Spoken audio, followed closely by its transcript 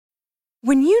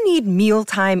When you need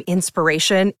mealtime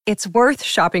inspiration, it's worth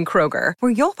shopping Kroger,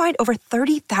 where you'll find over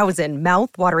 30,000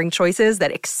 mouth-watering choices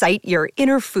that excite your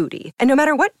inner foodie. And no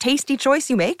matter what tasty choice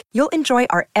you make, you'll enjoy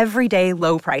our everyday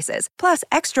low prices, plus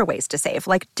extra ways to save,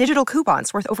 like digital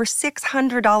coupons worth over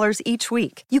 $600 each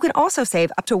week. You can also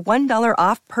save up to $1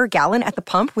 off per gallon at the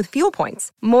pump with fuel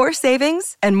points. More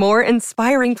savings and more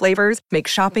inspiring flavors make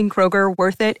shopping Kroger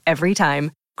worth it every time.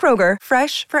 Kroger,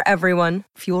 fresh for everyone.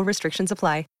 Fuel restrictions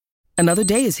apply. Another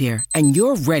day is here, and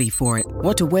you're ready for it.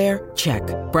 What to wear? Check.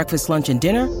 Breakfast, lunch, and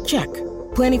dinner? Check.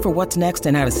 Planning for what's next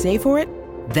and how to save for it?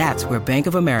 That's where Bank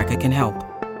of America can help.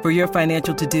 For your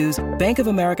financial to-dos, Bank of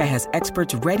America has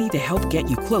experts ready to help get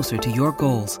you closer to your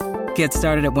goals. Get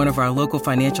started at one of our local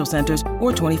financial centers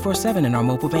or 24/7 in our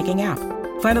mobile banking app.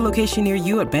 Find a location near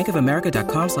you at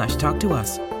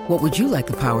bankofamerica.com/talktous. What would you like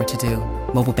the power to do?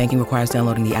 Mobile banking requires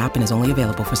downloading the app and is only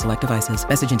available for select devices.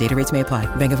 Message and data rates may apply.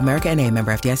 Bank of America N.A.,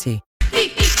 member FDIC.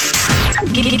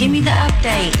 Give me the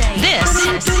update.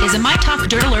 This is a My Talk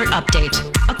Dirt Alert update.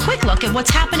 A quick look at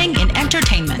what's happening in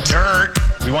entertainment. Dirt.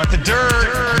 We want the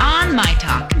dirt. On My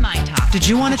Talk. Did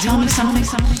you want to tell me something?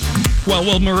 Well,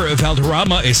 Wilmer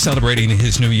Valderrama is celebrating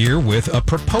his new year with a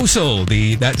proposal.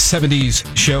 That 70s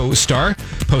show star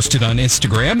posted on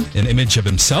Instagram an image of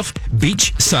himself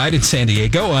beachside in San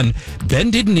Diego on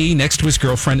bended knee next to his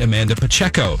girlfriend Amanda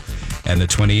Pacheco. And the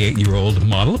 28-year-old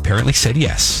model apparently said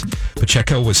yes.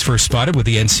 Pacheco was first spotted with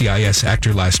the NCIS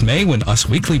actor last May when Us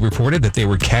Weekly reported that they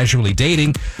were casually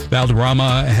dating.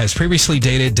 Valderrama has previously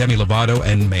dated Demi Lovato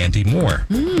and Mandy Moore.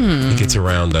 He gets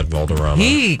around that Valderrama.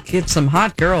 He gets some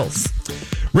hot girls.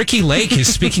 Ricki Lake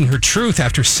is speaking her truth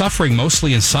after suffering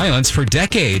mostly in silence for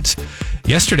decades.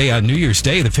 Yesterday on New Year's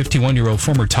Day, the 51-year-old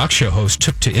former talk show host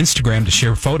took to Instagram to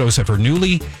share photos of her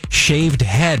newly shaved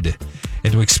head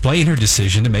and to explain her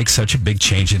decision to make such a big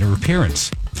change in her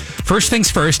appearance. First things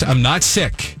first, I'm not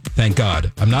sick, thank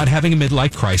God. I'm not having a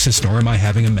midlife crisis, nor am I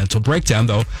having a mental breakdown,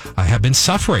 though I have been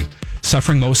suffering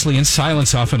mostly in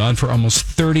silence off and on for almost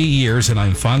 30 years, and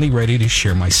I'm finally ready to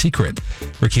share my secret.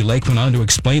 Ricki Lake went on to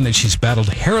explain that she's battled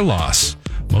hair loss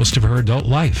most of her adult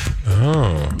life.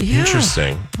 Oh, Yeah.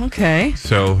 interesting. Okay.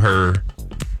 So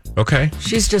okay.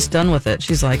 She's just done with it.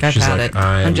 She's like, I've She's had like, it.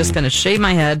 I'm just going to shave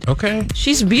my head. Okay.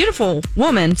 She's a beautiful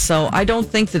woman, so I don't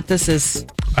think that this is...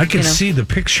 I can see the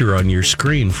picture on your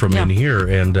screen from in here,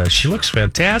 and she looks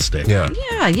fantastic. Yeah.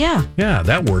 Yeah. Yeah,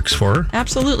 that works for her.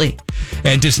 Absolutely.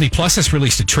 And Disney Plus has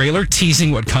released a trailer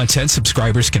teasing what content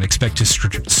subscribers can expect to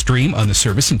stream on the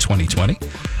service in 2020.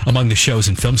 Among the shows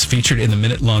and films featured in the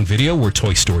minute-long video were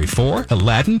Toy Story 4,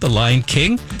 Aladdin, The Lion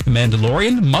King, The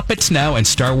Mandalorian, Muppets Now, and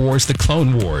Star Wars The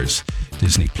Clone Wars.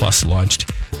 Disney Plus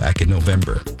launched back in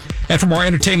November. And for more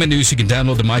entertainment news, you can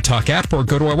download the MyTalk app or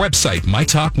go to our website,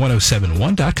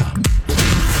 mytalk1071.com.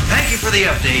 Thank you for the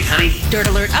update, honey. Dirt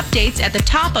Alert updates at the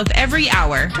top of every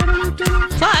hour.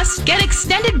 Plus, get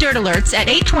extended Dirt Alerts at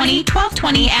 8:20,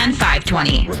 12:20, and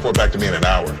 5:20. Report back to me in an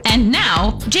hour. And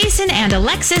now, Jason and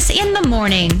Alexis in the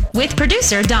morning with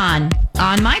producer Don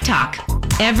on My Talk.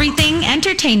 Everything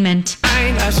entertainment.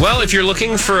 Well, if you're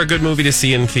looking for a good movie to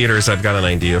see in theaters, I've got an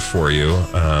idea for you,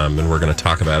 and we're going to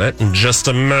talk about it in just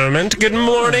a moment. Good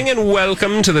morning and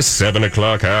welcome to the 7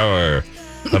 o'clock hour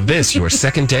of this, your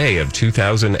second day of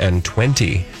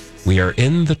 2020. We are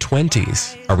in the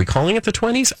 20s. Are we calling it the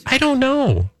 20s? I don't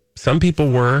know. Some people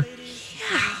were.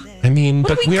 Yeah. I mean,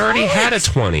 but we already call had a it?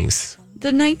 20s.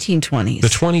 The 1920s. The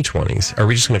 2020s. Are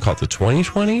we just going to call it the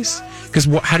 2020s? Because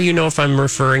how do you know if I'm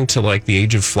referring to like the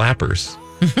age of flappers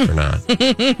or not?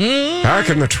 Back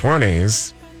in the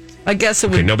 20s. I guess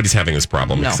it would... Okay, nobody's having this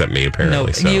problem except me, apparently.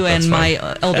 No, so you that's and fine.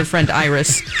 my elder friend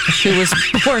Iris, who was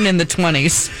born in the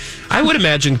 20s. I would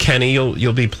imagine, Kenny,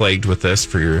 you'll be plagued with this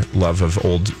for your love of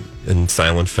old and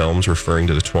silent films referring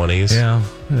to the 20s. Yeah.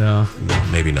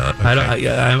 Maybe not. Okay.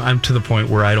 I'm to the point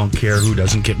where I don't care who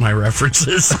doesn't get my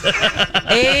references.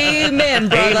 Amen,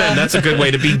 brother. Amen. That's a good way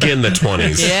to begin the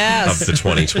 20s Yes. of the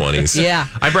 2020s. Yeah.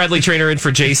 I'm Bradley Trainer in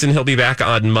for Jason. He'll be back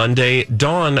on Monday.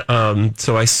 Dawn,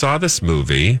 so I saw this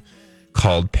movie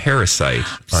called Parasite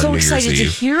on So New Year's excited to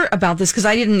Eve. hear about this because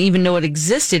I didn't even know it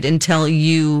existed until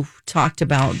you talked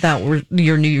about that were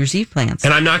your New Year's Eve plans.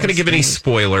 And I'm not going to give any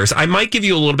spoilers. I might give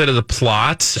you a little bit of the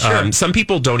plot. Sure. Some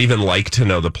people don't even like to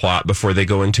know the plot before they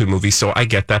go into a movie, so I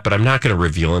get that, but I'm not going to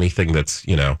reveal anything that's,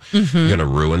 going to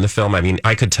ruin the film. I mean,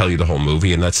 I could tell you the whole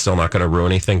movie, and that's still not going to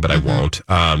ruin anything, but I won't.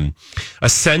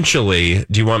 Essentially,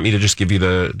 do you want me to just give you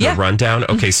the rundown?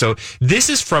 Okay, so this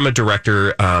is from a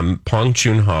director, Bong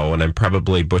Joon-ho, and I'm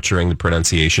probably butchering the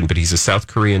pronunciation, but he's a South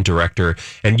Korean director,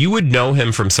 and you would know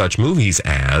him from such movies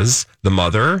as The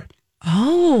Mother,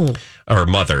 Oh. Or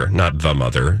Mother, not The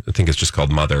Mother. I think it's just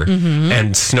called Mother.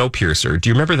 And Snowpiercer. Do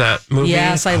you remember that movie?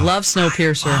 Yes, I love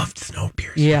Snowpiercer. I loved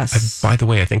Snowpiercer. Yes. By the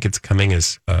way, I think it's coming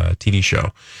as a TV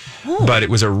show. But it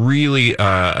was a really,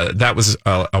 that was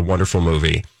a wonderful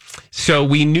movie. So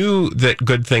we knew that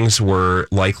good things were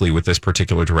likely with this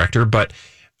particular director, but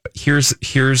here's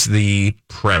the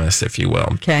premise, if you will.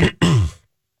 Okay.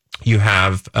 You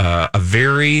have a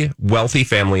very wealthy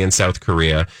family in South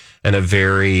Korea and a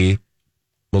very,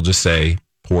 we'll just say,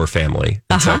 poor family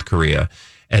in South Korea.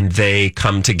 And they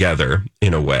come together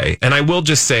in a way. And I will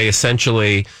just say,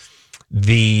 essentially,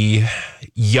 the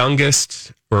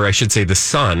youngest, or I should say the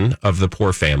son of the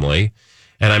poor family,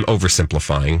 and I'm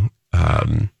oversimplifying,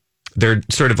 they're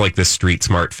sort of like this street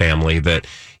smart family that,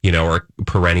 you know, are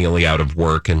perennially out of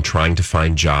work and trying to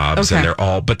find jobs. Okay.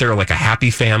 And they're like a happy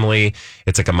family.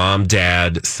 It's like a mom,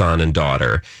 dad, son, and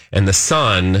daughter. And the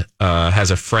son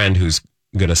has a friend who's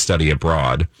going to study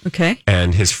abroad. Okay.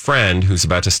 And his friend who's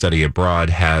about to study abroad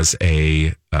has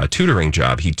a tutoring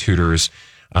job. He tutors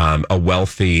a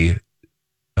wealthy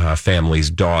family's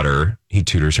daughter. He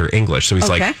tutors her English. So he's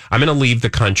like, I'm going to leave the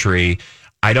country.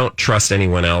 I don't trust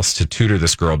anyone else to tutor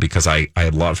this girl because I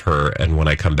love her. And when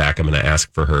I come back, I'm going to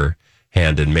ask for her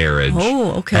hand in marriage.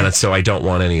 Oh, okay. And so I don't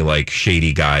want any like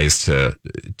shady guys to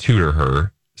tutor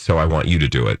her. So I want you to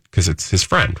do it because it's his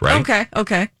friend, right?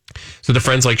 Okay. So the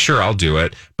friend's like, sure, I'll do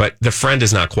it. But the friend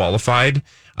is not qualified.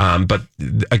 But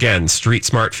again, street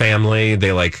smart family,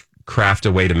 they like craft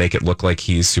a way to make it look like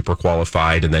he's super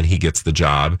qualified and then he gets the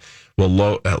job. Well,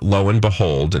 lo and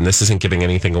behold, and this isn't giving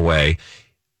anything away,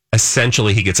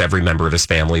 essentially he gets every member of his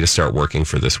family to start working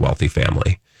for this wealthy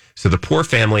family. So the poor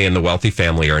family and the wealthy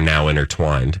family are now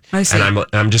intertwined. I see. And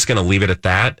I'm just going to leave it at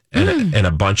that. And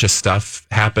a bunch of stuff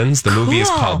happens. The movie is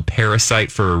called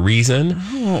Parasite for a reason.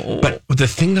 Oh. But the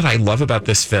thing that I love about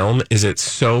this film is it's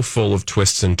so full of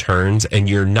twists and turns, and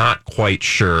you're not quite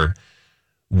sure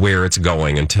where it's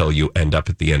going until you end up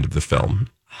at the end of the film.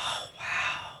 Oh,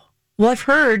 wow. Well, I've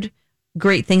heard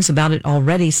great things about it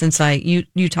already since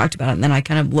you talked about it, and then I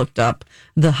kind of looked up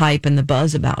the hype and the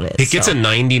buzz about it. It gets a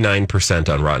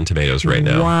 99% on Rotten Tomatoes right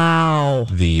now. Wow.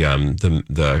 The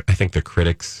I think the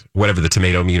critics, whatever, the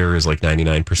tomato meter is like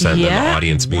 99%, and the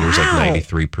audience meter is like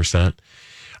 93%.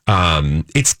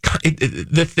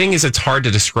 The thing is, it's hard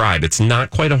to describe. It's not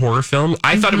quite a horror film.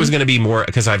 I thought it was going to be more,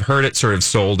 because I've heard it sort of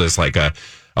sold as like a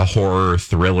horror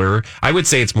thriller. I would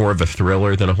say it's more of a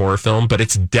thriller than a horror film, but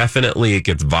it's definitely, it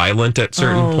gets violent at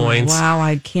certain points. Wow,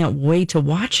 I can't wait to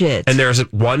watch it. And there's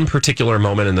one particular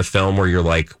moment in the film where you're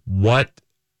like, what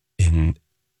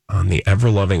on the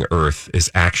ever-loving earth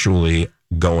is actually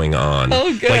going on?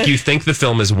 Oh, good. Like, you think the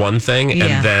film is one thing,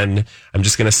 and then I'm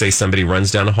just going to say somebody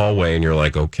runs down a hallway and you're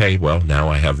like, okay, well, now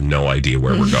I have no idea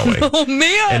where we're going. Oh,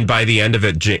 man. And by the end of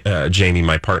it, Jamie,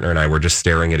 my partner, and I were just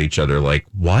staring at each other like,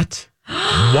 what?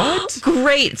 What?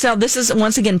 Great. So this is,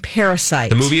 once again, Parasite.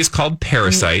 The movie is called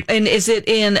Parasite. And is it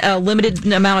in a limited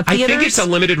amount of theaters? I think it's a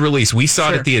limited release. We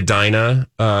saw it at the Edina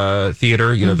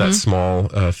Theater, you know, that small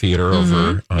theater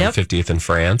over on 50th in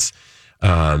France.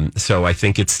 So I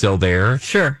think it's still there.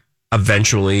 Sure.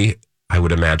 Eventually, I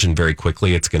would imagine very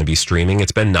quickly it's going to be streaming.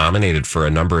 It's been nominated for a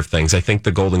number of things. I think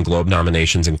the Golden Globe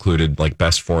nominations included like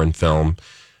Best Foreign Film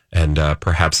and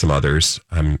perhaps some others.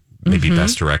 Maybe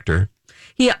Best Director.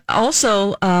 He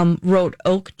also wrote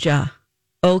Okja,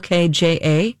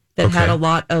 OKJA, that had a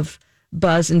lot of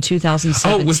buzz in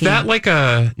 2017. Oh, was that like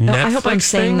a Netflix I hope I'm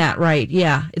saying thing? that right.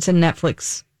 Yeah, it's a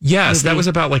Netflix. Yes, movie. that was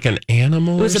about like an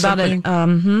animal. It was about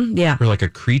something? yeah. Or like a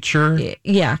creature.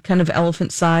 Yeah, kind of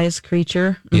elephant-sized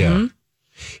creature. Yeah.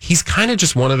 He's kind of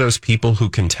just one of those people who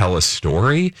can tell a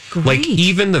story. Great. Like,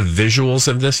 even the visuals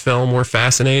of this film were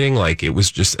fascinating. Like, it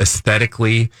was just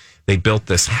aesthetically, they built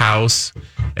this house,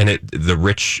 and the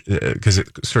rich, because it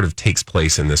sort of takes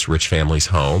place in this rich family's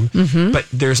home. But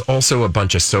there's also a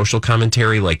bunch of social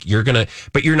commentary. Like, you're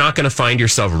not gonna find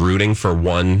yourself rooting for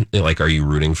one. Like, are you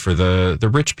rooting for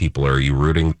the rich people, or are you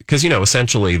rooting? Because, you know,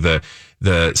 essentially the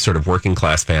sort of working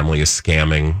class family is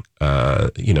scamming,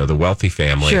 the wealthy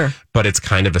family. Sure. But it's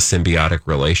kind of a symbiotic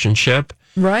relationship.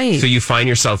 Right. So you find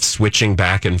yourself switching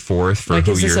back and forth for like,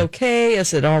 who is this okay?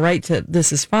 Is it all right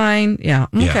this is fine? Yeah.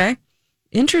 Okay. Yeah.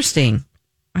 Interesting.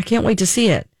 I can't wait to see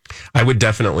it. I would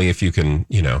definitely, if you can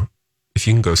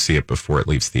go see it before it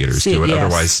leaves theaters, do it. Yes.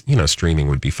 Otherwise, streaming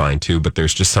would be fine too. But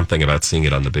there's just something about seeing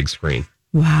it on the big screen.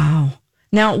 Wow.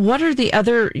 Now, what are the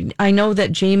other, I know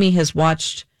that Jamie has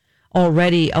watched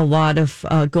already a lot of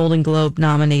Golden Globe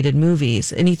nominated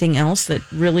movies. Anything else that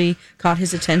really caught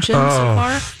his attention so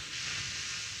far?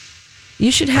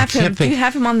 You should have him. Do you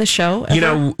have him on the show ever? You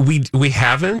know, we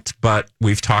haven't, but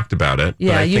we've talked about it.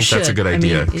 Yeah, but I you think should. that's a good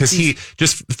idea. Because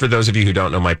just for those of you who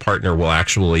don't know, my partner will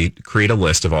actually create a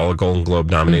list of all the Golden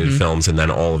Globe nominated films and then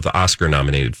all of the Oscar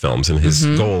nominated films. And his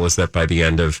goal is that by the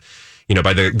end of,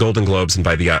 by the Golden Globes and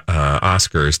by the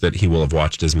Oscars, that he will have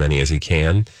watched as many as he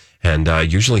can. And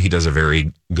usually he does a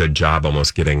very good job,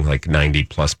 almost getting like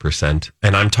 90+%.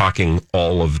 And I'm talking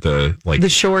all of the the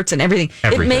shorts and everything.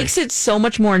 It makes it so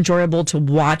much more enjoyable to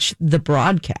watch the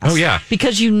broadcast. Oh, yeah.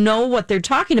 Because you know what they're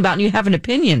talking about and you have an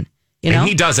opinion. And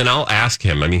he does, and I'll ask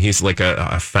him. I mean, he's like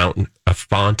a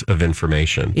font of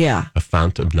information. Yeah. A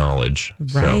font of knowledge.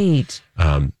 Right.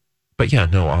 So, but yeah,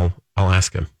 no, I'll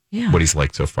ask him. Yeah. What he's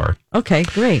like so far. Okay,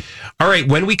 great. All right,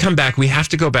 when we come back, we have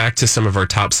to go back to some of our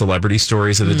top celebrity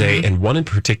stories of the day, and one in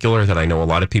particular that I know a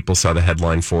lot of people saw the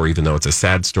headline for, even though it's a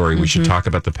sad story. We should talk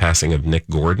about the passing of Nick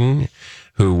Gordon,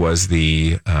 who was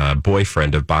the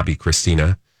boyfriend of Bobby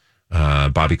Christina.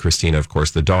 Bobby Christina, of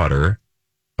course, the daughter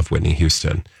of Whitney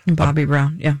Houston. Bobby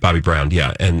Brown, yeah. Bobby Brown,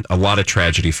 yeah. And a lot of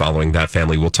tragedy following that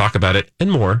family. We'll talk about it and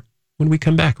more when we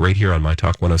come back right here on My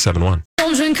Talk 107.1.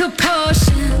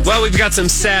 Well, we've got some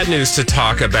sad news to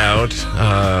talk about,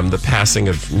 the passing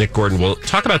of Nick Gordon. We'll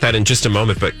talk about that in just a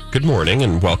moment, but good morning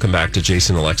and welcome back to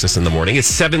Jason Alexis in the Morning.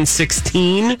 It's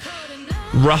 7:16,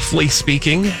 roughly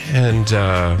speaking. And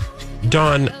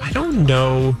Dawn, I don't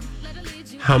know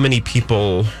how many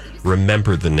people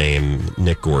remember the name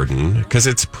Nick Gordon, because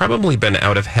it's probably been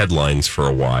out of headlines for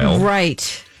a while.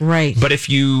 Right. But if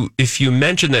you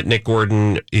mention that Nick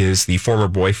Gordon is the former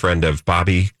boyfriend of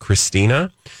Bobby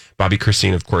Christina,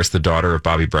 of course, the daughter of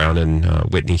Bobby Brown and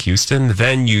Whitney Houston,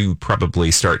 then you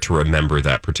probably start to remember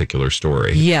that particular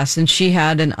story. Yes, and she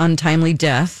had an untimely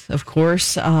death, of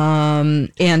course.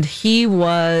 And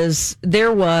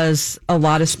there was a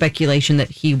lot of speculation that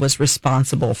he was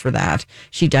responsible for that.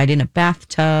 She died in a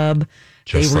bathtub.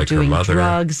 Just they were like doing her mother.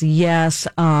 Drugs, yes.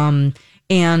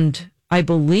 And I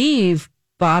believe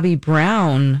Bobby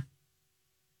Brown...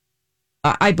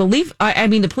 I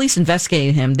mean, the police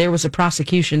investigated him. There was a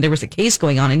prosecution. There was a case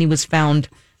going on, and he was found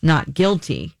not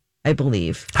guilty, I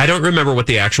believe. I don't remember what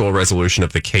the actual resolution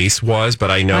of the case was, but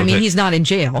I know he's not in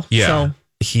jail. Yeah. So.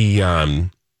 He,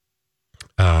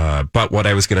 but what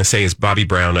I was going to say is Bobby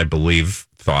Brown, I believe,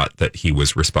 thought that he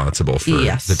was responsible for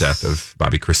the death of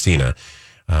Bobby Christina.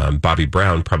 Bobby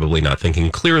Brown probably not thinking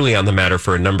clearly on the matter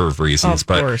for a number of reasons. Of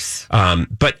course.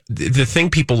 But the thing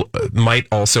people might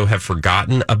also have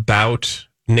forgotten about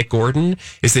Nick Gordon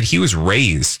is that he was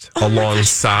raised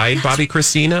alongside Bobby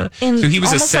Christina. So he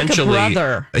was essentially like a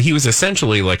brother. He was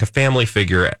essentially like a family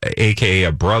figure, aka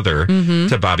a brother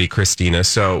to Bobby Christina.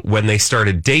 So when they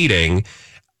started dating,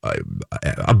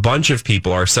 a bunch of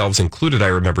people, ourselves included, I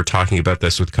remember talking about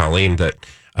this with Colleen, that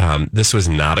this was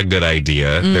not a good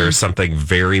idea. There's something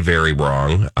very, very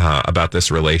wrong about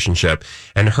this relationship.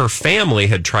 And her family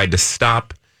had tried to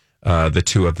stop the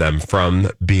two of them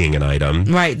from being an item.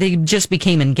 Right. They just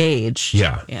became engaged.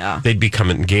 Yeah. They'd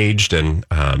become engaged, and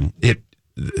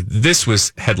this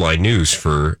was headline news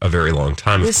for a very long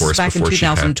time, this of course. Is back in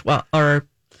 2012.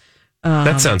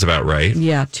 That sounds about right.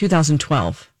 Yeah,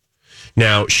 2012.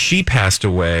 Now, she passed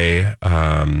away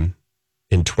in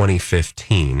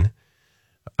 2015.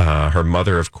 Her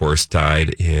mother, of course,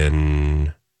 died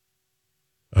in,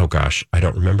 oh gosh, I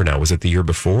don't remember now. Was it the year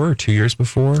before or 2 years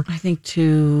before? I think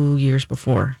 2 years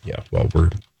before. Yeah, well, we're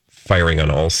firing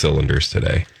on all cylinders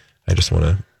today. I just want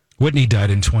to... Whitney died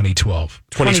in 2012.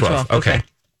 2012, okay.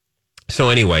 So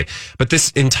anyway, but this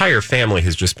entire family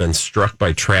has just been struck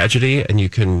by tragedy, and you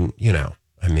can, And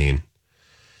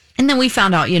then we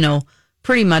found out,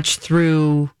 pretty much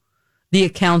through... the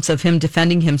accounts of him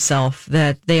defending himself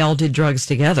that they all did drugs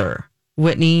together.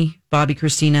 Whitney, Bobby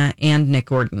Christina, and Nick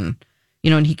Gordon.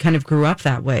 And he kind of grew up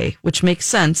that way, which makes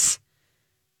sense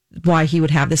why he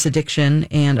would have this addiction.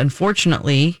 And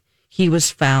unfortunately, he was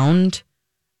found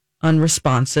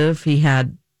unresponsive. He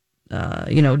had,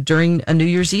 during a New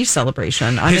Year's Eve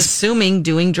celebration, I'm assuming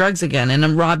doing drugs again.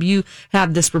 And Rob, you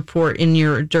had this report in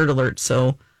your Dirt Alert,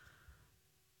 so...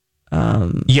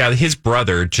 his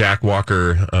brother, Jack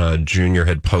Walker Jr.,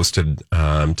 had posted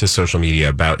to social media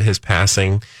about his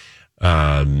passing.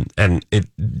 And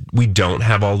we don't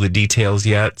have all the details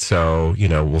yet. So,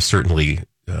 we'll certainly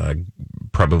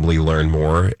probably learn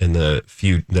more in the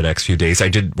next few days. I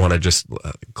did want to just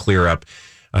clear up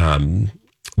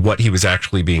what he was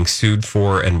actually being sued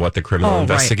for and what the criminal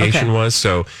investigation was.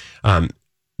 So,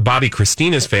 Bobby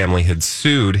Christina's family had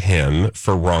sued him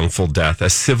for wrongful death, a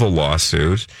civil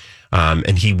lawsuit.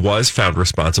 And he was found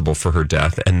responsible for her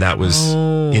death, and that was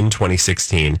in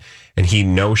 2016. And he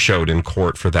no-showed in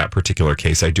court for that particular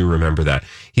case. I do remember that.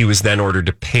 He was then ordered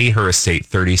to pay her estate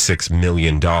 $36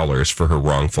 million for her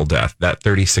wrongful death. That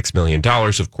 $36 million,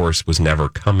 of course, was never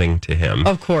coming to him.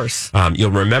 Of course.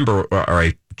 You'll remember, or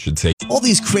I should say, all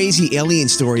these crazy alien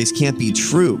stories can't be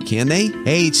true, can they?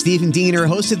 Hey, it's Stephen Diener,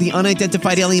 host of the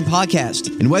Unidentified Alien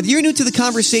Podcast. And whether you're new to the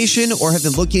conversation or have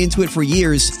been looking into it for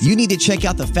years, you need to check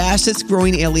out the fastest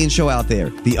growing alien show out there,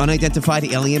 the Unidentified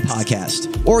Alien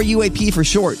Podcast, or UAP for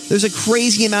short. There's a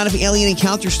crazy amount of alien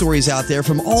encounter stories out there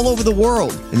from all over the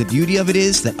world. And the beauty of it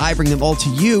is that I bring them all to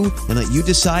you and let you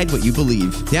decide what you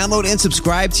believe. Download and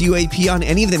subscribe to UAP on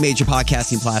any of the major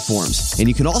podcasting platforms. And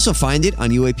you can also find it on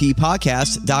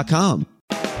UAPpodcast.com.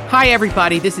 Hi,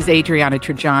 everybody. This is Adriana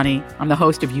Trajani. I'm the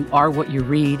host of You Are What You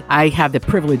Read. I have the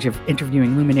privilege of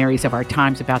interviewing luminaries of our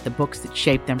times about the books that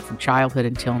shaped them from childhood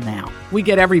until now. We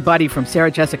get everybody from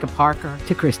Sarah Jessica Parker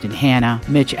to Kristen Hanna,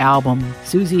 Mitch Albom,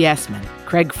 Susie Essman,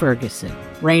 Craig Ferguson,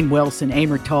 Rainn Wilson,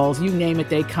 Amor Tolls, you name it,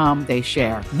 they come, they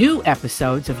share. New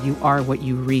episodes of You Are What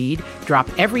You Read drop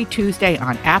every Tuesday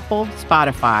on Apple,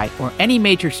 Spotify, or any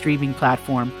major streaming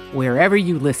platform wherever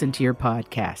you listen to your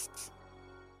podcasts.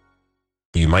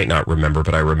 You might not remember,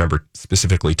 but I remember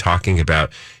specifically talking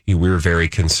about we were very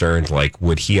concerned, like,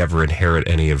 would he ever inherit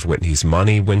any of Whitney's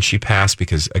money when she passed?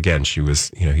 Because, again, she was,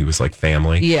 he was like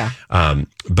family. Yeah.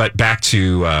 But back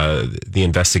to the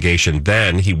investigation,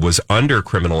 then he was under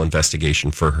criminal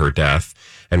investigation for her death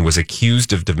and was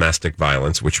accused of domestic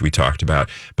violence, which we talked about.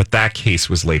 But that case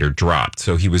was later dropped.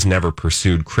 So he was never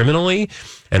pursued criminally.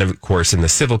 And of course, in the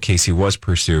civil case, he was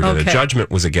pursued and a judgment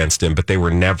was against him, but they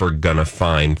were never going to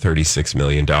find $36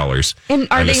 million. And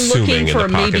are they looking for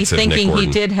maybe thinking he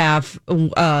did have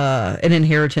an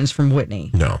inheritance from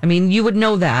Whitney? No. I mean, you would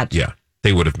know that. Yeah.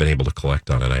 They would have been able to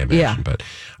collect on it, I imagine. Yeah. But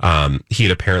he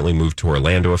had apparently moved to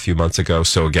Orlando a few months ago.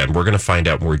 So again, we're going to find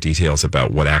out more details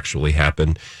about what actually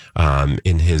happened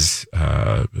in his,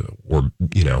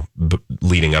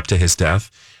 leading up to his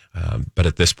death. But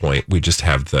at this point, we just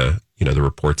have the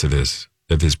reports of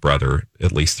his brother,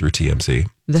 at least through TMZ.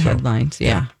 The headlines,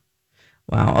 yeah.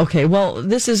 Wow. Okay. Well,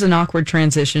 this is an awkward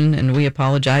transition, and we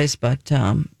apologize, but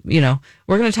we're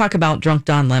going to talk about drunk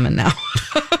Don Lemon now.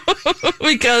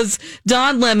 Because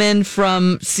Don Lemon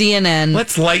from CNN.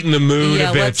 Let's lighten the mood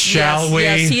a bit, shall we?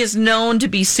 Yes, he is known to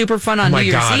be super fun on New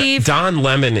Year's Eve. Don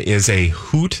Lemon is a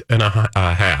hoot and a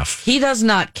half. He does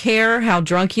not care how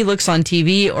drunk he looks on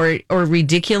TV or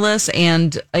ridiculous.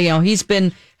 And, he's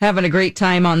been having a great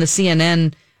time on the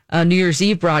CNN New Year's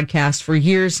Eve broadcast for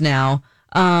years now.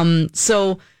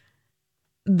 So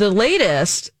the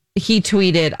latest, he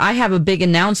tweeted, I have a big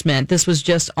announcement. This was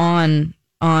just on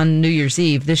New Year's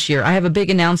Eve this year. I have a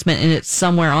big announcement and it's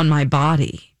somewhere on my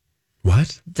body.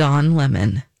 What? Don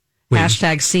Lemon. #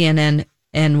 CNN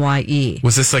NYE.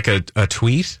 Was this like a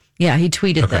tweet? Yeah, he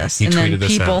tweeted this. He tweeted then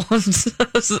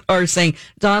people are saying,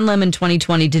 Don Lemon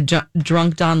 2020, did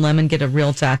drunk Don Lemon get a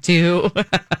real tattoo?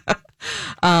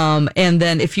 And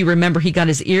then if you remember, he got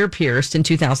his ear pierced in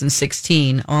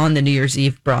 2016 on the New Year's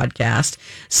Eve broadcast.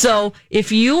 So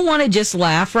if you want to just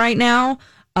laugh right now,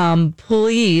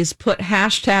 please put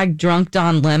 # drunk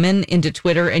Don Lemon into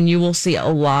Twitter and you will see a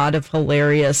lot of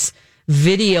hilarious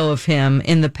video of him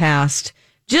in the past.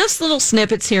 Just little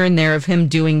snippets here and there of him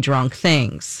doing drunk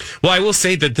things. Well, I will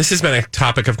say that this has been a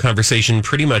topic of conversation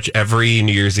pretty much every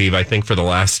New Year's Eve, I think, for the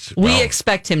last... We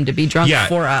expect him to be drunk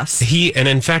for us. And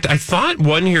in fact, I thought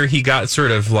one year he got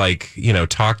sort of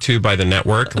talked to by the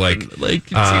network,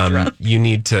 you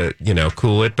need to,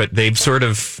 cool it. But they've sort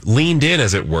of leaned in,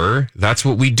 as it were. That's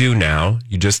what we do now.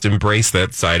 You just embrace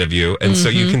that side of you. And so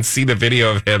you can see the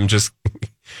video of him just...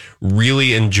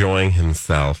 really enjoying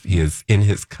himself. He is in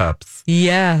his cups.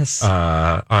 Yes.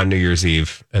 On New Year's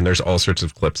Eve. And there's all sorts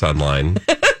of clips online.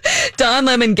 Don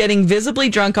Lemon getting visibly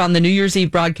drunk on the New Year's Eve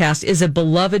broadcast is a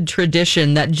beloved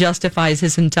tradition that justifies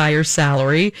his entire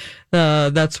salary.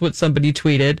 That's what somebody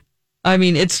tweeted. I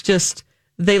mean, it's just,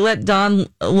 they let Don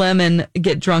Lemon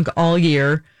get drunk all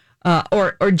year,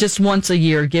 or just once a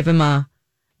year, give him a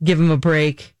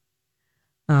break.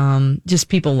 Just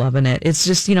people loving it. It's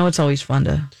just, it's always fun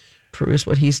to peruse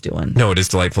what he's doing. No, it is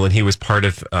delightful. And he was part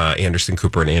of Anderson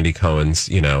Cooper and Andy Cohen's,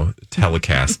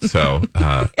 telecast. So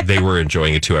they were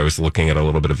enjoying it too. I was looking at a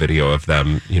little bit of video of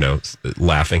them,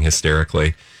 laughing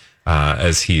hysterically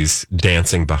as he's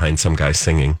dancing behind some guy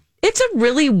singing. It's a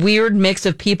really weird mix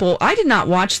of people. I did not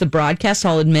watch the broadcast,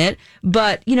 I'll admit,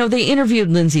 but, they interviewed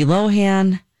Lindsay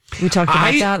Lohan. We talked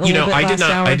about that a little bit last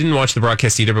hour. I didn't watch the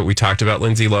broadcast either, but we talked about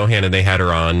Lindsay Lohan and they had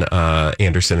her on,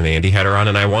 Anderson and Andy had her on.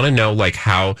 And I want to know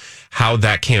how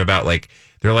that came about.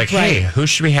 They're like, hey, who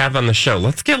should we have on the show?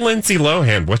 Let's get Lindsay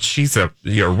Lohan. What's she up to?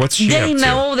 They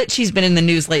know that she's been in the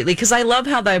news lately because I love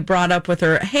how they brought up with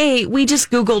her, hey, we just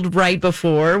Googled right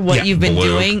before what you've been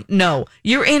doing. No,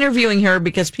 you're interviewing her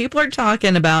because people are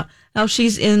talking about how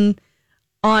she's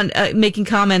making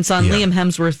comments on Liam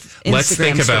Hemsworth's Instagram Let's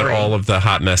think about all of the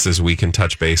hot messes we can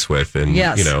touch base with and,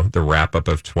 the wrap up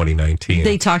of 2019.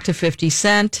 They talked to 50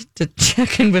 Cent to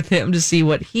check in with him to see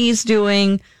what he's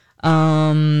doing.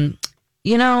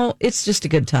 It's just a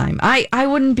good time. I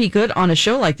wouldn't be good on a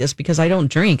show like this because I don't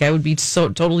drink. I would be so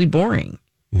totally boring.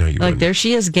 No, you wouldn't. There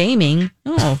she is gaming.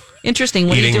 Oh, interesting.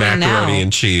 What Eating are you doing macaroni now?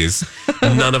 and cheese.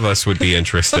 None of us would be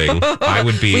interesting. I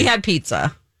would be. We had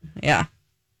pizza. Yeah.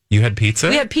 You had pizza?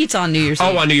 We had pizza on New Year's Eve.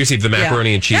 Oh, on New Year's Eve. The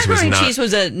macaroni and cheese was not. Macaroni and cheese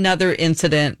was another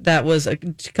incident that was a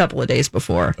couple of days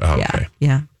before. Oh, okay.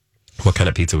 Yeah. What kind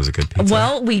of pizza was a good pizza?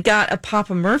 Well, we got a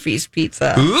Papa Murphy's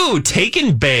pizza. Ooh, take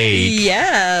and bake.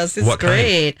 Yes, it's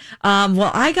great.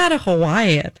 Well, I got a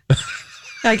Hawaiian.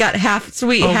 I got half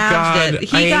sweet, half it.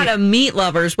 He got a meat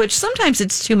lovers, which sometimes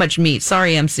it's too much meat.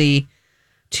 Sorry, MC.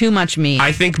 Too much meat.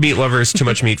 I think meat lovers too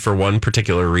much meat for one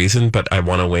particular reason, but I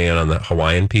want to weigh in on the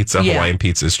Hawaiian pizza. Yeah. Hawaiian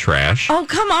pizza is trash. Oh,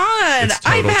 come on.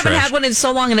 I haven't had one in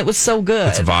so long, and it was so good.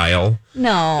 It's vile.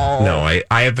 No,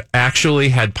 I have actually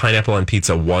had pineapple on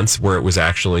pizza once where it was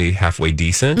actually halfway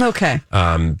decent. Okay.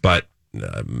 But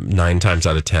 9 times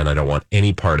out of 10, I don't want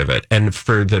any part of it. And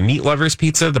for the meat lovers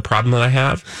pizza, the problem that I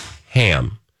have,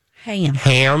 ham.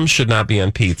 Ham should not be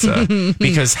on pizza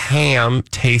because ham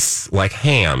tastes like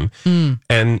ham.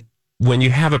 And when you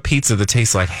have a pizza that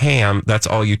tastes like ham, that's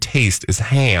all you taste is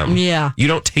ham. Yeah. You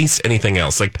don't taste anything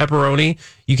else. Like pepperoni,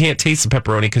 you can't taste the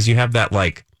pepperoni because you have that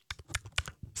like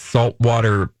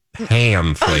saltwater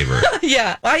ham flavor.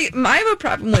 Yeah. I have a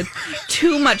problem with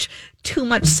too much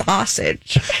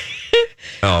sausage.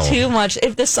 Oh, too much.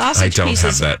 If the sausage I don't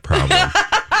have that problem.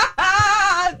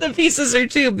 The pieces are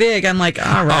too big. I'm like,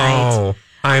 all right. Oh,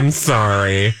 I'm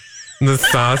sorry. The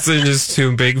sausage is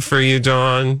too big for you,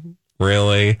 Dawn?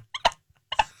 Really?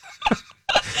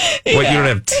 What, you don't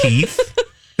have teeth?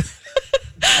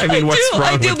 I mean, what's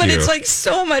wrong with you? But it's like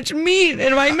so much meat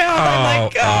in my mouth. I'm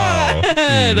like,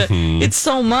 God. It's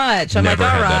so much. I'm Never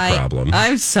like, all had that right. problem.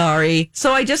 I'm sorry.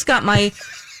 So I just got my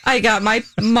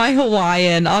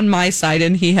Hawaiian on my side,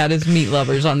 and he had his meat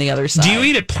lovers on the other side. Do you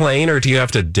eat it plain, or do you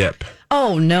have to dip?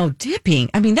 Oh, no, dipping.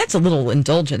 I mean, that's a little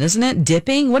indulgent, isn't it?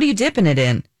 Dipping? What are you dipping it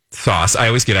in? Sauce. I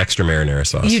always get extra marinara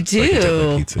sauce. You do? Like dip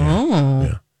my pizza, Oh.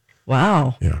 Yeah.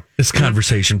 Wow. Yeah. This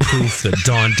conversation proof that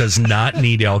Dawn does not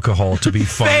need alcohol to be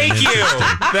fun. Thank you.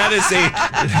 That is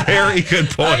a very good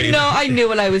point. I knew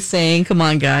what I was saying. Come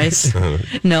on, guys.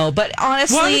 No, but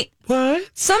honestly, what?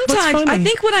 Sometimes I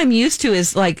think what I'm used to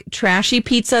is like trashy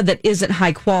pizza that isn't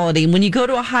high quality. When you go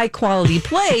to a high quality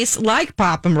place like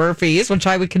Papa Murphy's, which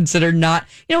I would consider not,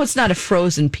 it's not a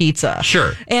frozen pizza.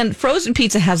 Sure. And frozen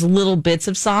pizza has little bits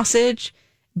of sausage,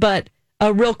 but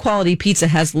a real quality pizza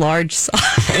has large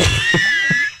sausage.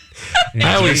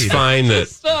 I always find that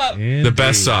the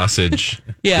best sausage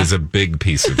is a big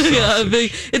piece of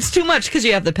sausage. It's too much because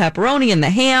you have the pepperoni and the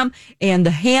ham and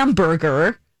the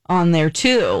hamburger on there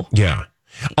too. Yeah.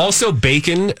 Also,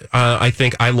 bacon. I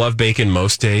think I love bacon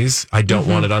most days. I don't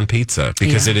want it on pizza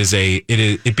because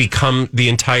the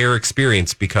entire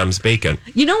experience becomes bacon.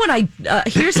 You know what?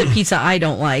 Here's a pizza I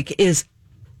don't like is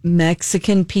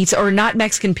Mexican pizza, or not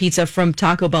Mexican pizza from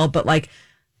Taco Bell, but like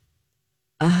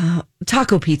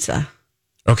taco pizza.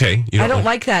 Okay, I don't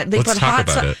like that. They let's put talk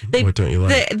hot about it. What don't you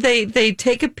like? They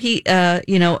take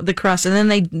the crust, and then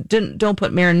they don't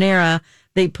put marinara.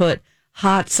 They put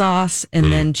hot sauce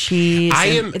and then cheese.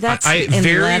 Rarely.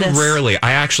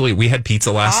 We had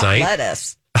pizza last night.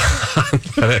 Lettuce.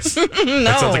 Lettuce. No.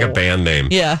 That sounds like a band name.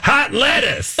 Yeah. Hot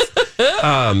lettuce.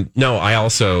 No, I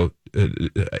also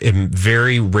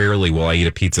very rarely will I eat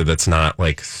a pizza that's not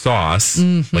like sauce,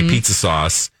 like pizza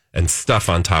sauce and stuff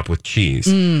on top with cheese.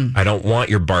 I don't want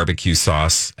your barbecue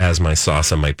sauce as my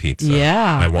sauce on my pizza.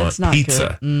 Yeah, I want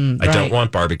pizza. I don't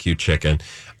want barbecue chicken.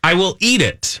 I will eat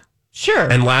it.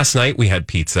 Sure. And last night we had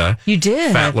pizza. You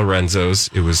did. Fat Lorenzo's.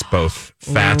 It was both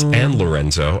fat and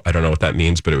Lorenzo. I don't know what that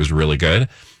means, but it was really good.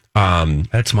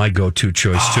 That's my go-to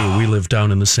choice too. We live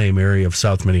down in the same area of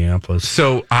South Minneapolis.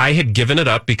 So I had given it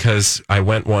up because I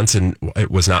went once and it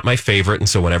was not my favorite. And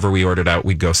so whenever we ordered out,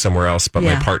 we'd go somewhere else. But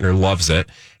my partner loves it.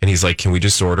 And he's like, can we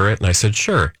just order it? And I said,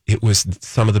 sure. It was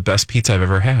some of the best pizza I've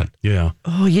ever had. Yeah.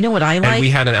 Oh, you know what I like? And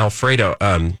we had an Alfredo.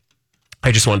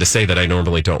 I just wanted to say that I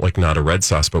normally don't like not a red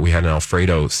sauce, but we had an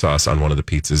Alfredo sauce on one of the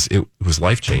pizzas. It was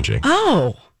life-changing.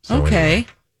 Oh, so okay. Anyway.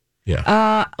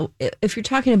 Yeah. If you're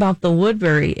talking about the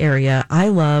Woodbury area, I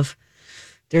love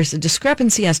there's a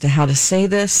discrepancy as to how to say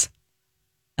this.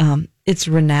 It's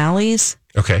Ronali's.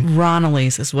 Okay.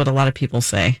 Ronali's is what a lot of people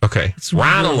say. Okay. It's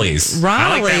Ronali's.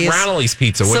 I like that Ronali's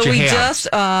pizza. What'd you have?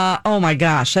 Oh my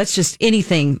gosh, that's just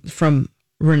anything from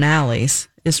Ronali's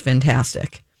is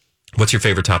fantastic. What's your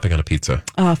favorite topping on a pizza?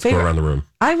 Go around the room.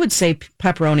 I would say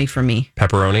pepperoni for me.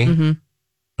 Pepperoni?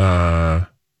 Mm-hmm.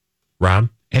 Rob?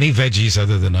 Any veggies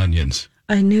other than onions.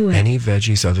 I knew it. Any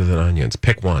veggies other than onions.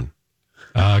 Pick one.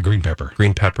 Green pepper.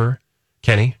 Green pepper.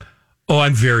 Kenny? Oh,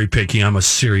 I'm very picky. I'm a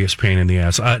serious pain in the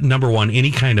ass. Number one,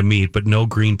 any kind of meat, but no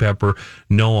green pepper,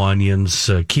 no onions.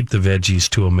 Keep the veggies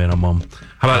to a minimum.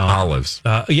 How about olives?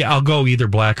 Yeah, I'll go either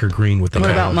black or green with the What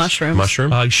olives. about mushrooms?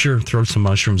 Mushroom? Sure, throw some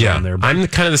mushrooms on there. I'm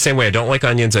kind of the same way. I don't like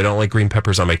onions. I don't like green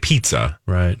peppers on my pizza.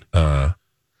 Right. And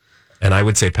I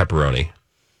would say pepperoni.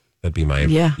 That'd be my,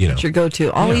 it's your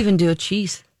go-to. I'll even do a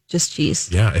cheese. Just cheese.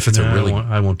 Yeah, if it's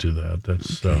I won't do that.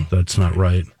 That's not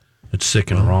right. It's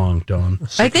sick and wrong, Dawn.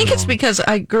 I think it's because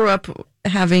I grew up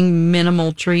having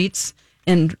minimal treats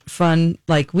and fun.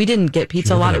 Like, we didn't get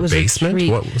pizza a lot. It was basement? a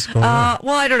treat. What was going on?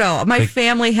 Well, I don't know. My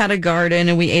family had a garden,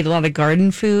 and we ate a lot of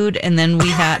garden food, and then we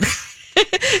had...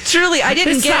 Truly, I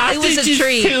didn't get it. Was a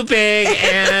treat. Too big,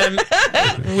 and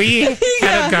we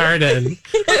had a garden.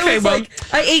 Okay, well,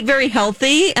 I ate very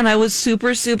healthy, and I was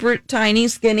super, super tiny,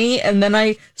 skinny, and then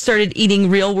I started eating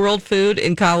real world food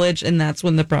in college, and that's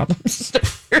when the problems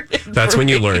started. That's when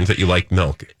you learned that you like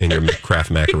milk in your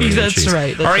Kraft macaroni and cheese. That's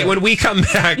right. All right, when we come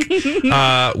back,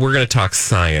 we're going to talk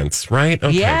science, right?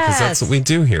 Okay, because that's what we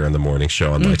do here in the morning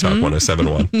show on My Talk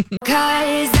 107.1.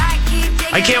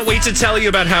 I can't wait to tell you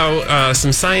about how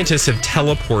some scientists have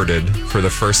teleported for the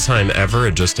first time ever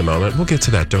in just a moment. We'll get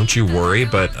to that, don't you worry.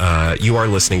 But you are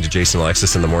listening to Jason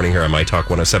Alexis in the morning here on My Talk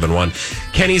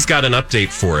 107.1. Kenny's got an update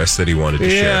for us that he wanted to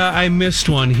share. Yeah, I missed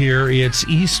one here. It's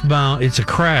eastbound. It's a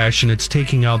crash, and it's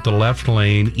taking out the left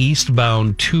lane,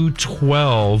 eastbound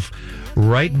 212,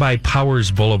 right by Powers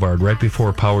Boulevard, right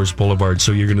before Powers Boulevard.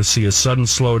 So you're going to see a sudden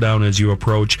slowdown as you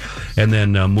approach, and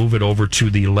then move it over to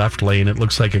the left lane. It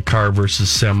looks like a car versus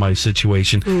semi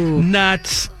situation.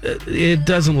 It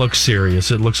doesn't look serious.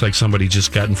 It looks like somebody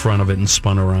just got in front of it and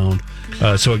spun around.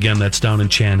 So again, that's down in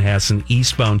Chanhassen,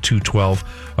 eastbound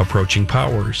 212, approaching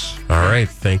Powers. All right.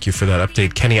 Thank you for that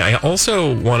update, Kenny. I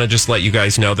also want to just let you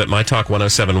guys know that My Talk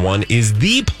 107.1 is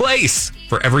the place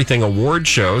for everything award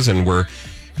shows, and we're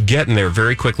getting there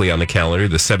very quickly on the calendar.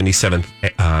 The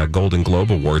 77th Golden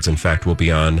Globe Awards, in fact, will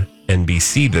be on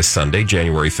NBC this Sunday,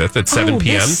 January 5th at 7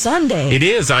 p.m. This Sunday. It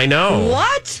is, I know.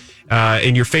 What?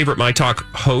 And your favorite My Talk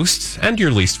hosts and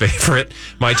your least favorite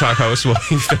My Talk host will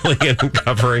be filling in and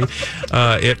covering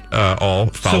it all.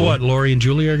 So what, Lori and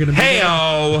Julie are going to be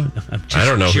Hey-o! I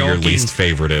don't know who your least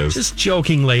favorite is. Just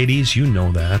joking, ladies. You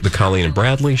know that. The Colleen and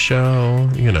Bradley show,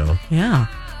 you know. Yeah.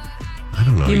 I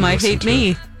don't know. You might hate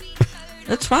me.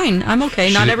 That's fine. I'm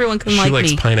okay. Not everyone can like me.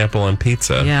 She likes pineapple on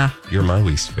pizza. Yeah. You're my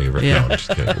least favorite. Yeah. No, I'm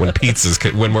just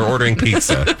kidding. When we're ordering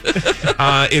pizza.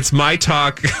 It's My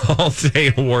Talk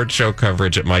all-day award show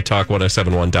coverage at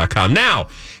mytalk1071.com. Now,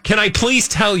 can I please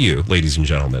tell you, ladies and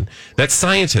gentlemen, that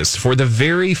scientists, for the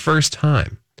very first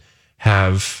time,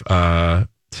 have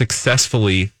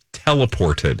successfully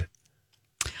teleported.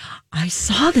 I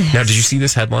saw this. Now, did you see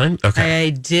this headline? Okay. I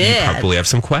did. You probably have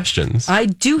some questions. I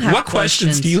do have What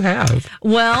questions do you have?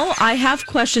 Well, I have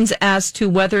questions as to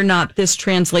whether or not this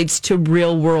translates to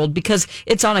real world because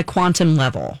it's on a quantum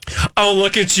level. Oh,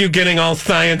 look at you getting all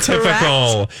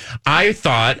scientifical. I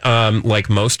thought, like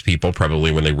most people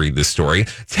probably when they read this story,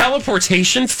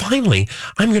 teleportation, finally,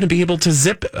 I'm going to be able to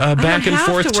zip back and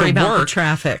forth to work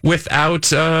traffic without,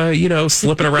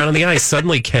 slipping around on the ice.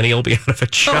 Suddenly, Kenny will be out of a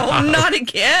job. Oh, not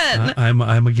again.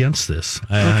 I'm against this.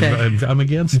 I'm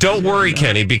against it. Don't worry,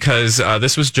 Kenny, because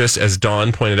this was just, as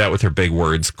Dawn pointed out with her big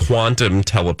words, quantum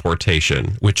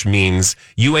teleportation, which means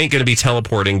you ain't going to be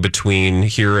teleporting between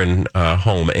here and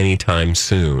home anytime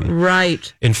soon.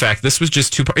 Right. In fact, this was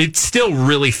just it's still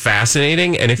really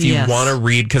fascinating. And if you want to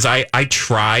read, because I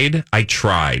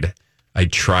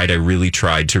really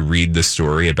tried to read the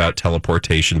story about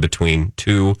teleportation between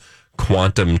two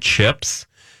quantum chips,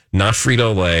 not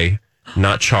Frito-Lay,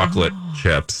 not chocolate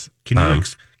chips.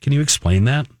 Can you explain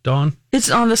that, Dawn? It's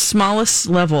on the smallest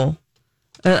level,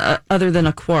 other than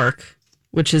a quark,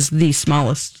 which is the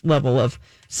smallest level of.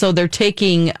 So they're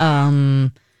taking.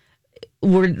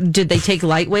 Did they take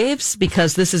light waves?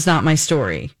 Because this is not my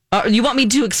story. You want me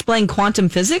to explain quantum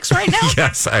physics right now?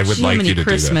 Yes, I would like you to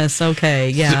Christmas. do that. Okay,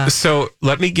 yeah. So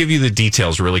let me give you the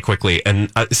details really quickly.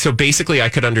 And so basically, I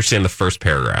could understand the first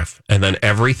paragraph. And then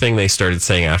everything they started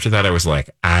saying after that, I was like,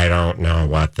 I don't know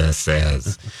what this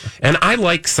is. And I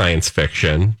like science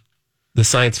fiction. the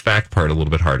science fact part a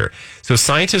little bit harder. So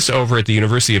scientists over at the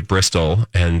University of Bristol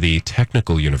and the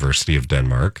Technical University of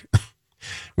Denmark,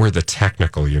 we're the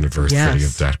Technical University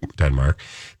of Denmark,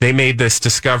 they made this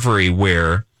discovery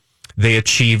where they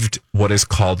achieved what is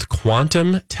called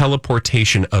quantum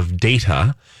teleportation of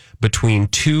data between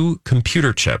two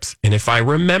computer chips. And if I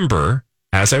remember,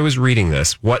 as I was reading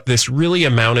this, what this really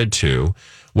amounted to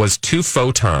was two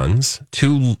photons,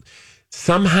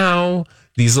 somehow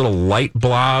these little light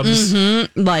blobs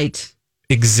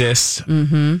exist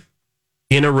in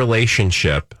a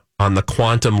relationship on the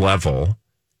quantum level,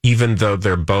 even though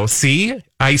they're both. See,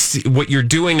 I see what you're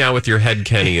doing now with your head,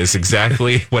 Kenny, is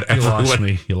exactly what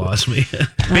everyone. You lost me.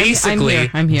 Basically,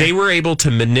 I'm here. they were able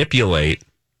to manipulate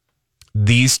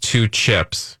these two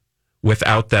chips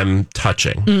without them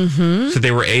touching. So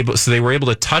they were able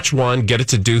to touch one, get it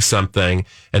to do something,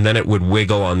 and then it would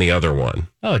wiggle on the other one.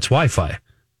 Oh, it's Wi-Fi.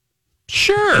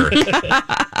 Sure.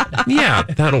 Yeah,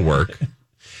 that'll work.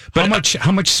 But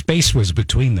how much space was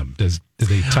between them? Did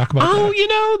they talk about that?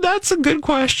 Oh, that's a good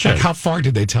question. Like how far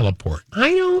did they teleport?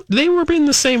 They were in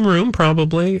the same room,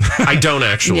 probably. I don't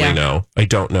actually know. I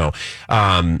don't know.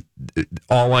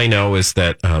 All I know is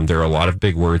that there are a lot of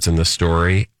big words in the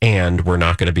story, and we're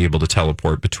not going to be able to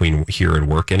teleport between here and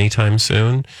work anytime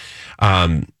soon.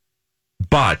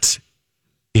 But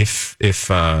if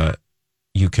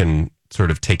you can sort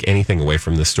of take anything away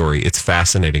from the story, it's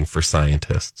fascinating for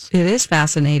scientists. It is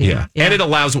fascinating. Yeah. And it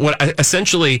allows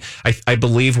I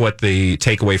believe what the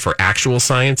takeaway for actual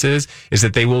science is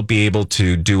that they will be able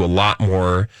to do a lot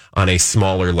more on a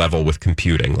smaller level with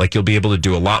computing. Like you'll be able to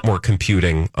do a lot more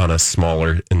computing on a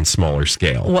smaller and smaller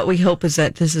scale. What we hope is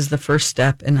that this is the first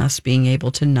step in us being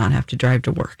able to not have to drive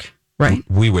to work. Right.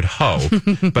 We would hope.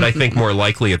 But I think more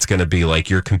likely it's going to be like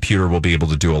your computer will be able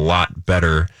to do a lot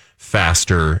better,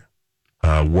 faster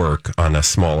work on a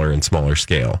smaller and smaller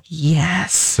scale.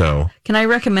 Yes. So, can I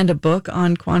recommend a book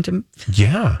on quantum?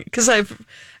 Yeah. Because I've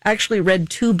actually read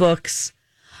 2 books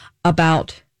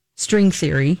about string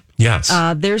theory. Yes.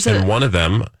 And one of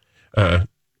them. No,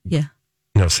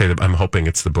 say that. I'm hoping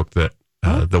it's the book that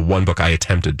the one book I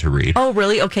attempted to read. Oh,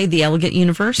 really? Okay, The Elegant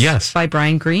Universe. Yes. By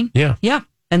Brian Greene. Yeah. Yeah.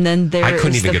 And then I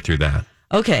couldn't even get through that.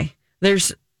 Okay.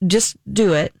 Just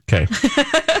do it. Okay.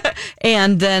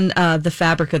 And then The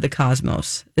Fabric of the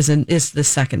Cosmos is the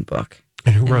second book.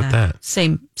 And who wrote that?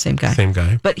 Same guy. Same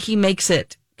guy. But he makes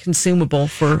it consumable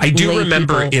for I do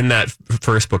remember people. in that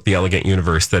first book, The Elegant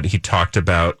Universe, that he talked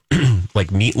about like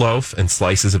meatloaf and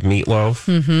slices of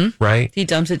meatloaf, right? He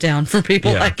dumps it down for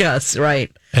people like us,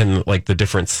 right? And like the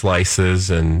different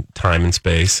slices and time and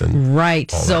space and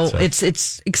right. So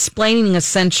it's explaining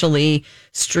essentially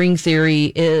string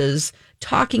theory is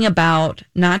talking about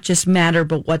not just matter,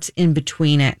 but what's in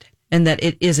between it, and that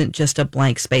it isn't just a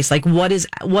blank space. Like what is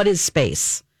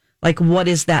space? Like what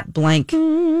is that blank?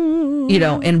 And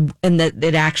that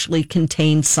it actually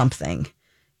contains something,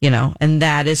 and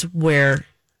that is where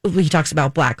he talks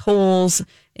about black holes,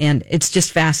 and it's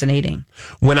just fascinating.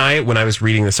 When I was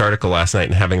reading this article last night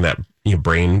and having that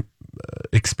brain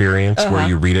experience where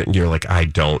you read it and you're like, I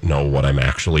don't know what I'm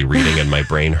actually reading and my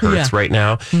brain hurts right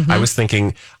now. I was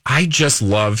thinking, I just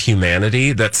love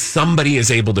humanity, that somebody is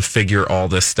able to figure all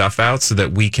this stuff out so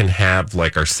that we can have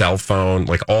like our cell phone,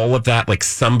 like all of that, like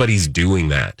somebody's doing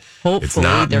that.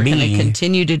 Hopefully they're going to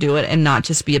continue to do it and not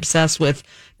just be obsessed with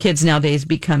kids nowadays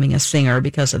becoming a singer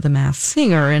because of The Masked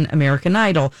Singer and American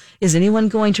Idol. Is anyone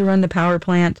going to run the power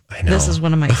plant? I know. This is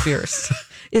one of my fears.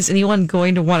 Is anyone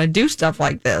going to want to do stuff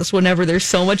like this whenever there's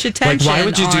so much attention? Like, why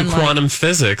would you do quantum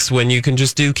physics when you can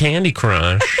just do Candy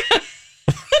Crush?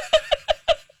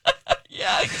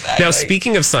 Yeah, exactly. Now,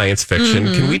 speaking of science fiction,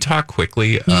 can we talk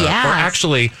quickly? Yes. Or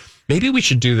actually, maybe we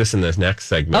should do this in this next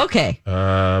segment. Okay.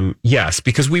 Yes,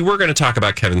 because we were going to talk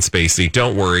about Kevin Spacey.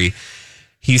 Don't worry.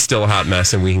 He's still a hot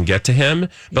mess and we can get to him.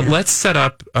 But let's set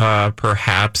up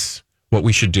perhaps what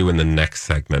we should do in the next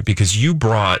segment, because you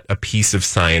brought a piece of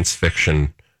science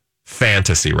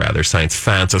fantasy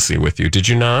with you. Did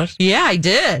you not? Yeah, I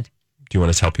did. Do you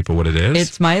want to tell people what it is?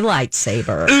 It's my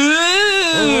lightsaber.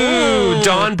 Ooh,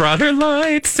 Dawn brought her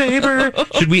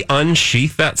lightsaber. Should we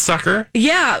unsheath that sucker?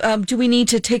 Yeah. Do we need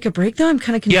to take a break, though? I'm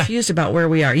kind of confused about where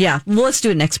we are. Yeah. Well, let's do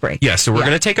it next break. Yeah, so we're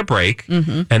going to take a break.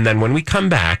 And then when we come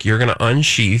back, you're going to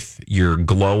unsheath your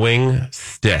glowing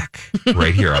stick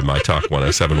right here on My Talk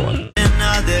 1071.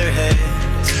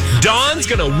 Dawn's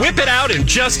going to whip it out in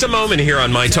just a moment here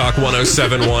on My Talk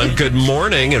 1071. Good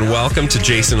morning and welcome to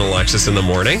Jason and Alexis in the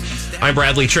Morning. I'm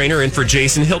Bradley Trainer in for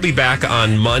Jason. He'll be back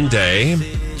on Monday.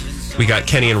 We got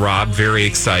Kenny and Rob very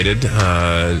excited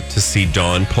to see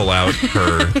Dawn pull out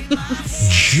her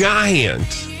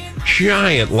giant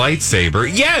giant lightsaber.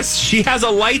 Yes, she has a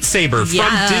lightsaber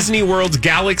Yeah. from Disney World's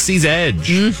Galaxy's Edge.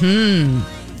 Mm-hmm.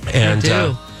 And I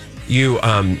do.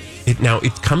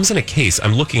 it comes in a case.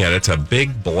 I'm looking at it. It's a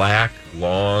big, black,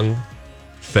 long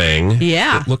thing.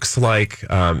 Yeah. It looks like,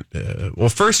 well,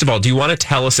 first of all, do you want to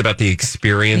tell us about the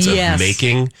experience of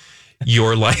making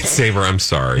your lightsaber? I'm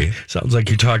sorry. Sounds like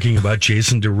you're talking about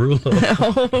Jason Derulo.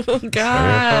 Oh,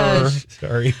 gosh.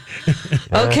 Sorry.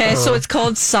 Okay, so it's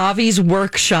called Savi's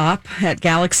Workshop at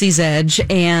Galaxy's Edge,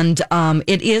 and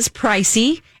it is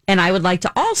pricey. And I would like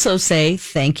to also say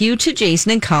thank you to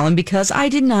Jason and Colin because I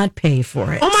did not pay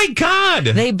for it. Oh, my God.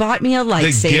 They bought me a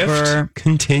lightsaber. The gift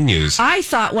continues. I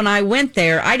thought when I went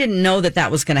there, I didn't know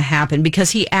that was going to happen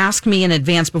because he asked me in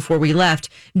advance before we left,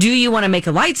 do you want to make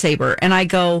a lightsaber? And I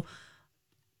go,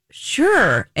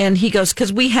 sure. And he goes,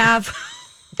 because we have,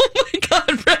 oh my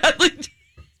God, Bradley.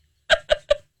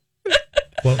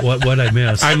 What I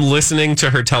missed? I'm listening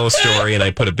to her tell a story, and I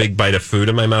put a big bite of food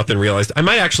in my mouth and realized I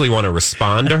might actually want to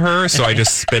respond to her, so I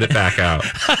just spit it back out.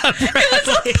 It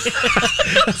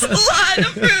was a lot of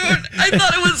food. I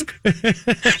thought it was.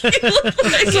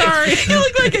 You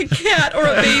look like a cat or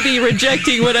a baby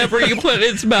rejecting whatever you put in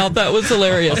its mouth. That was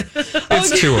hilarious.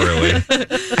 It's too early.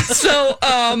 So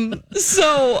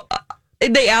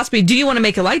they asked me, "Do you want to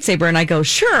make a lightsaber?" And I go,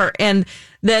 "Sure." And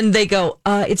then they go,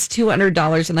 "It's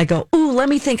 $200." And I go, "Ooh, let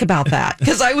me think about that,"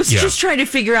 because I was just trying to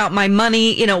figure out my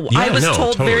money. I was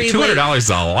told very late. $200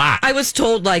 is a lot. I was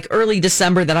told like early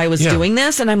December that I was doing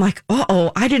this, and I'm like,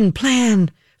 I didn't plan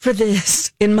for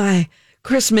this in my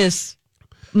Christmas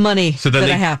money I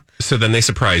have. So then they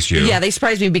surprised you. Yeah, they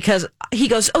surprised me because he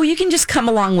goes, "Oh, you can just come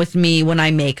along with me when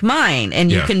I make mine,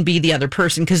 and you can be the other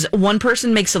person because one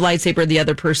person makes a lightsaber, the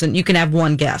other person you can have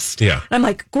one guest." Yeah, and I'm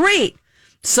like, "Great!"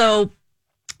 So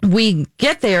we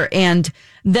get there, and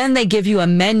then they give you a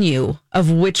menu of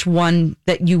which one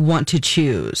that you want to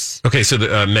choose. Okay, so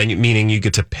the menu, meaning you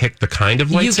get to pick the kind of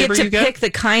lightsaber you get? Pick the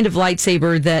kind of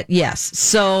lightsaber that, yes.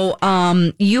 So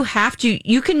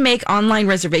you can make online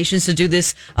reservations to do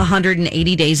this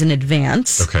 180 days in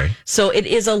advance. Okay. So it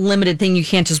is a limited thing. You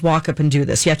can't just walk up and do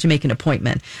this. You have to make an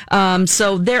appointment.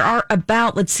 So there are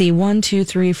about, let's see, 1, 2,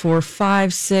 3, 4,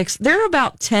 5, 6. There are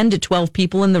about 10 to 12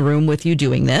 people in the room with you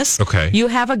doing this. Okay. You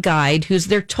have a guide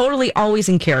they're totally always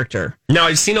in character. Now,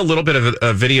 I've seen a little bit of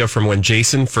a video from when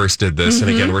Jason first did this. Mm-hmm.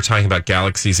 And again, we're talking about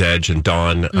Galaxy's Edge and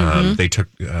Dawn. They took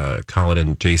Colin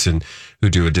and Jason, who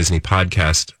do a Disney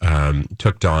podcast,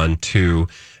 took Dawn to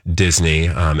Disney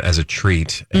as a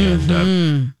treat.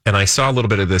 And I saw a little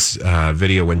bit of this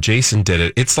video when Jason did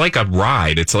it. It's like a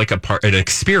ride. It's like an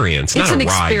experience. Not a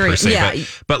ride per se,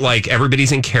 but like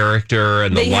everybody's in character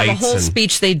and the lights. They have a whole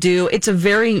speech they do. It's a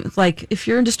very, like, if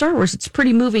you're into Star Wars, it's a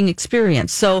pretty moving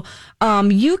experience. So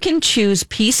you can choose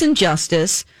Peace and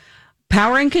Justice,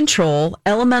 Power and Control,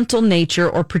 Elemental Nature,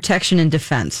 or Protection and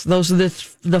Defense. Those are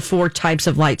the 4 types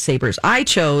of lightsabers. I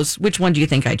chose, which one do you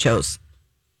think I chose?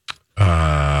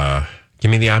 Give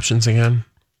me the options again.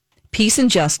 Peace and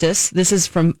Justice. This is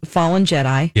from Fallen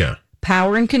Jedi. Yeah.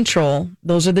 Power and Control.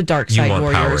 Those are the dark side warriors. You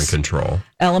want power and control.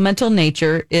 Elemental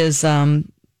Nature is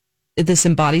this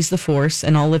embodies the Force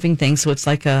and all living things. So it's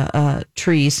like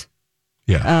trees.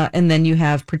 Yeah. And then you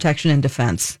have Protection and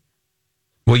Defense.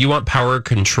 Well, you want power,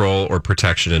 control, or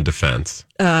protection and defense.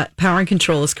 Power and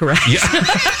Control is correct.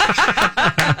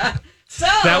 Yeah. So,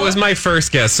 that was my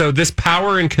first guess. So this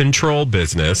power and control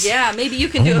business. Yeah, maybe you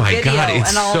can do a video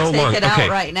and I'll take it out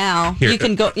right now. Here, you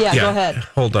can go. Yeah, go ahead.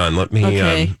 Hold on. Let me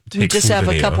take we just have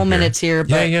a couple minutes here,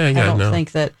 but I don't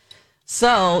think that.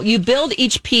 So you build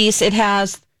each piece. It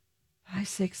has 5,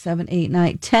 6, 7, 8,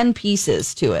 9, 10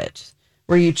 pieces to it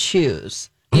where you choose.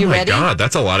 You ready? Oh my God,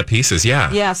 that's a lot of pieces. Yeah.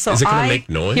 Yeah. So is it going to make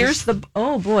noise? Here's the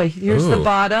the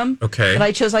bottom. Okay. That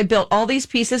I chose. I built all these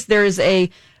pieces. There is a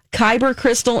Kyber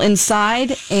crystal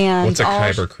inside, and what's a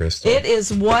Kyber crystal? It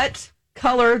is what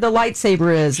color the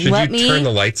lightsaber is. Should you turn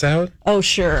the lights out? Oh,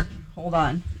 sure. Hold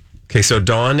on. Okay, so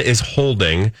Dawn is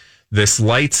holding this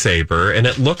lightsaber, and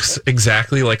it looks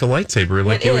exactly like a lightsaber,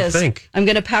 like you would think. I'm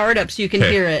going to power it up so you can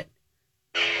hear it.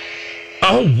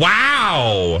 Oh,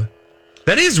 wow.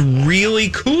 That is really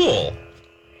cool.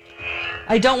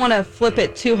 I don't want to flip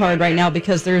it too hard right now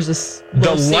because there's this.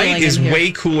 The light is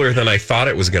way cooler than I thought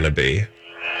it was going to be.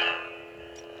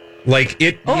 Like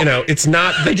it, it's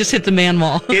not. I just hit the man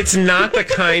wall. It's not the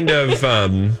kind of.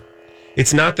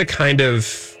 It's not the kind of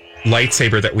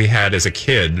lightsaber that we had as a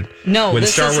kid. No, when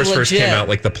Star Wars first came out,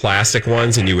 like the plastic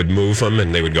ones, and you would move them,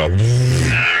 and they would go.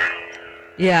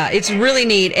 Yeah, it's really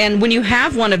neat. And when you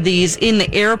have one of these in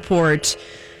the airport,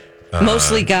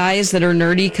 mostly guys that are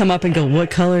nerdy come up and go,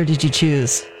 "What color did you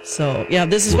choose?" So, yeah,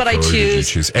 this is what I color did you choose.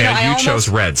 choose? And you chose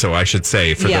red, so I should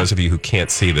say, for those of you who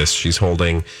can't see this, she's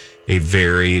holding a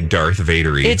very Darth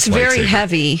Vader-y It's very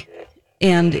heavy,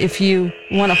 and if you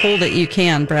want to hold it, you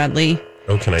can, Bradley.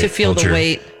 Oh, can I to feel the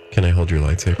weight? Can I hold your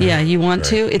lightsaber? Yeah, you want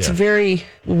to? It's very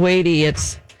weighty.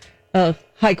 It's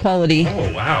high quality.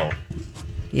 Oh, wow.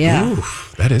 Yeah. Ooh,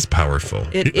 that is powerful.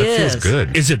 It feels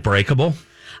good. Is it breakable?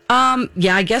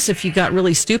 Yeah, I guess if you got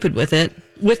really stupid with it.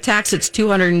 With tax, it's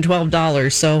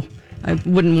 $212, so I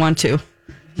wouldn't want to.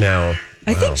 Now,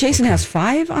 I think Jason has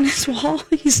 5 on his wall.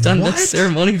 He's done this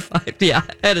ceremony 5,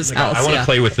 at his house. I want to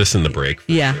play with this in the break.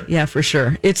 Yeah, for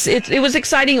sure. It was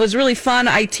exciting. It was really fun.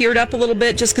 I teared up a little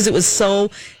bit just because it was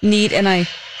so neat, and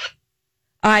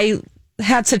I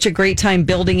had such a great time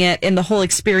building it, and the whole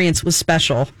experience was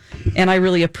special. And I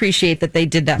really appreciate that they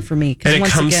did that for me. And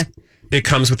it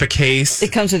comes with a case.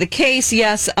 It comes with a case,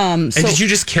 yes. And did you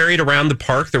just carry it around the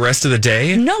park the rest of the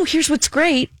day? No, here's what's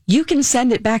great. You can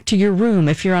send it back to your room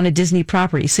if you're on a Disney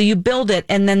property. So you build it,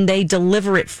 and then they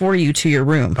deliver it for you to your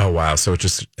room. Oh, wow. So it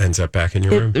just ends up back in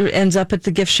your room? It ends up at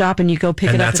the gift shop, and you go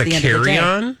pick it up at the end of the day. And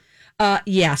that's a carry-on?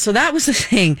 Yeah, so that was the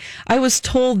thing. I was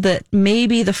told that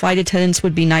maybe the flight attendants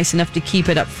would be nice enough to keep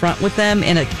it up front with them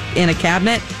in a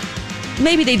cabinet.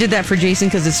 Maybe they did that for Jason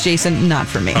because it's Jason, not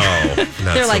for me. Oh,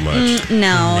 not They're so like, much.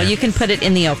 No, you can put it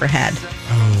in the overhead.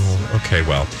 Oh, okay.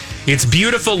 Well, it's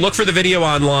beautiful. Look for the video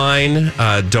online.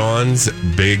 Dawn's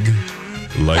big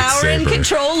lightsaber. Power and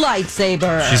control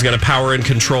lightsaber. She's going to power and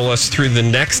control us through the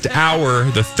next hour,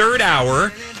 the third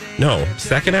hour. No,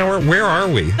 second hour? Where are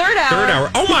we? Third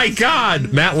hour. Oh, my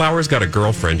God. Matt Lauer's got a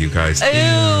girlfriend, you guys.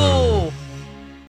 Ew.